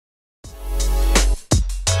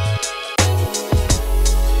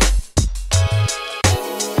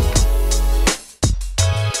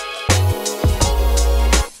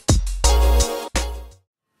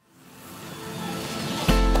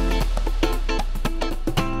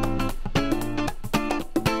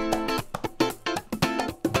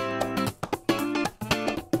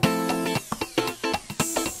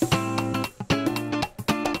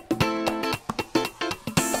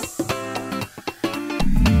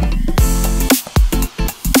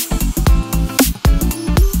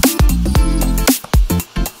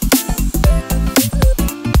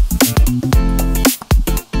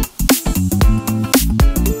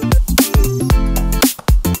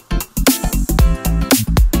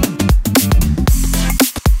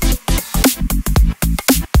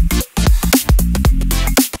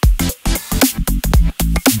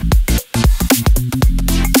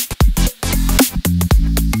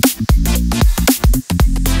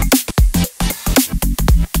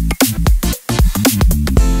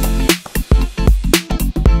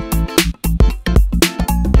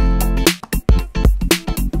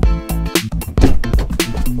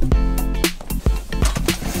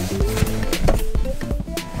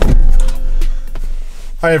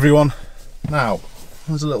Hi everyone. Now,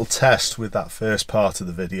 there's a little test with that first part of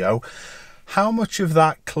the video. How much of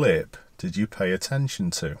that clip did you pay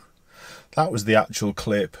attention to? That was the actual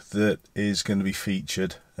clip that is going to be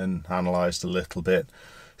featured and analysed a little bit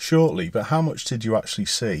shortly, but how much did you actually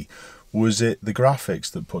see? Was it the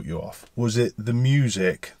graphics that put you off? Was it the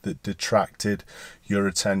music that detracted your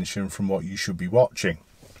attention from what you should be watching?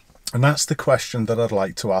 And that's the question that I'd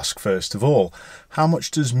like to ask first of all. How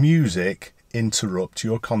much does music interrupt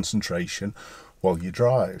your concentration while you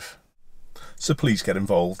drive? So please get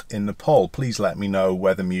involved in the poll. Please let me know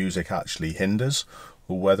whether music actually hinders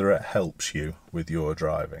or whether it helps you with your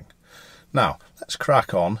driving. Now, let's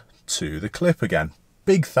crack on to the clip again.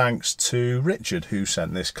 Big thanks to Richard who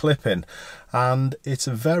sent this clip in, and it's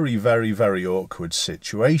a very awkward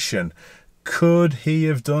situation. Could he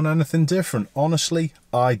have done anything different? Honestly,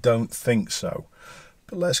 I don't think so.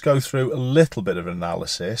 But let's go through a little bit of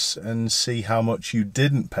analysis and see how much you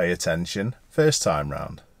didn't pay attention first time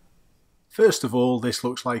round. First of all, this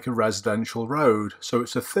looks like a residential road, so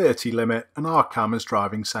it's a 30 limit and our cam is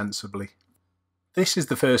driving sensibly. This is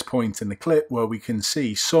the first point in the clip where we can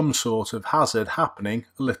see some sort of hazard happening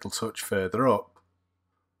a little touch further up.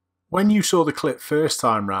 When you saw the clip first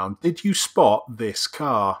time round, did you spot this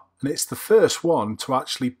car? And it's the first one to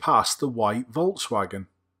actually pass the white Volkswagen.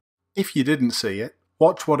 If you didn't see it,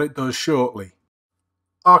 watch what it does shortly.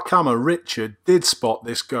 Our camera Richard did spot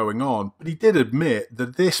this going on, but he did admit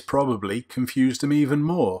that this probably confused him even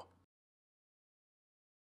more.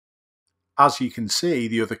 As you can see,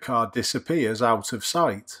 the other car disappears out of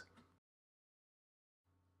sight.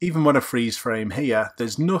 Even when I freeze frame here,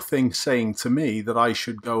 there's nothing saying to me that I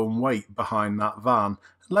should go and wait behind that van.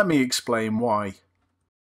 Let me explain why.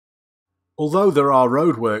 Although there are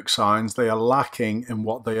roadwork signs, they are lacking in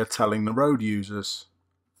what they are telling the road users.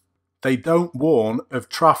 They don't warn of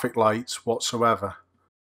traffic lights whatsoever.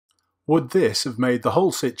 Would this have made the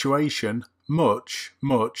whole situation much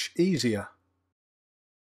easier?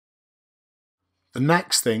 The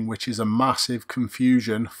next thing, which is a massive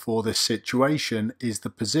confusion for this situation, is the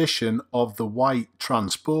position of the white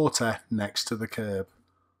transporter next to the curb.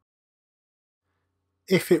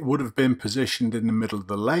 If it would have been positioned in the middle of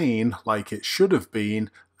the lane like it should have been,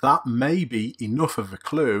 that may be enough of a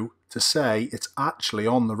clue to say it's actually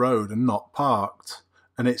on the road and not parked.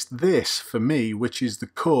 And it's this, for me, which is the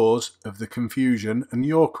cause of the confusion and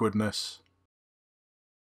the awkwardness.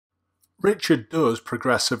 Richard does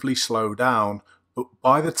progressively slow down, but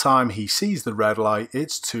by the time he sees the red light,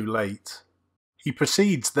 it's too late. He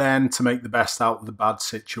proceeds then to make the best out of the bad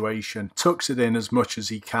situation, tucks it in as much as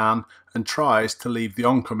he can, and tries to leave the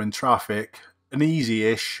oncoming traffic an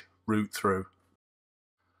easy-ish route through.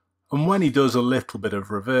 And when he does a little bit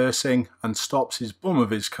of reversing and stops his bum of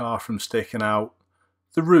his car from sticking out,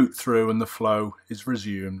 the route through and the flow is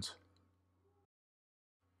resumed.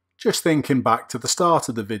 Just thinking back to the start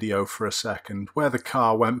of the video for a second, where the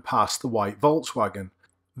car went past the white Volkswagen.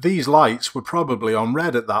 These lights were probably on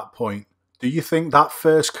red at that point. Do you think that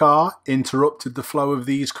first car interrupted the flow of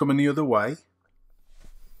these coming the other way?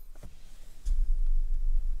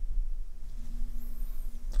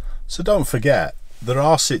 So don't forget, there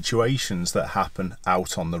are situations that happen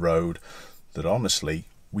out on the road that honestly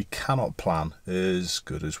we cannot plan as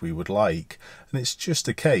good as we would like, and it's just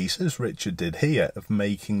a case, as Richard did here, of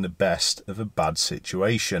making the best of a bad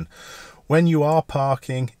situation. When you are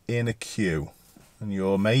parking in a queue and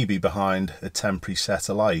you're maybe behind a temporary set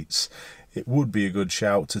of lights, it would be a good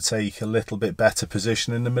shout to take a little bit better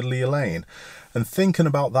position in the middle of your lane. And thinking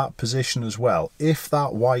about that position as well, if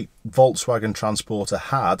that white Volkswagen Transporter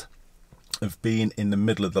had of being in the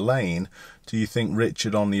middle of the lane, do you think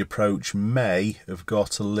Richard on the approach may have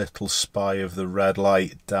got a little spy of the red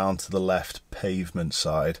light down to the left pavement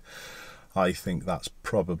side? I think that's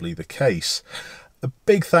probably the case. A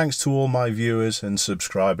big thanks to all my viewers and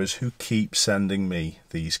subscribers who keep sending me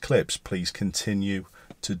these clips. Please continue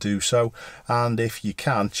to do so, and if you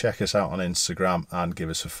can, check us out on Instagram and give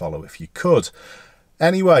us a follow if you could.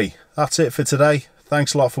 Anyway, that's it for today.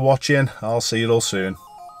 Thanks a lot for watching. I'll see you all soon.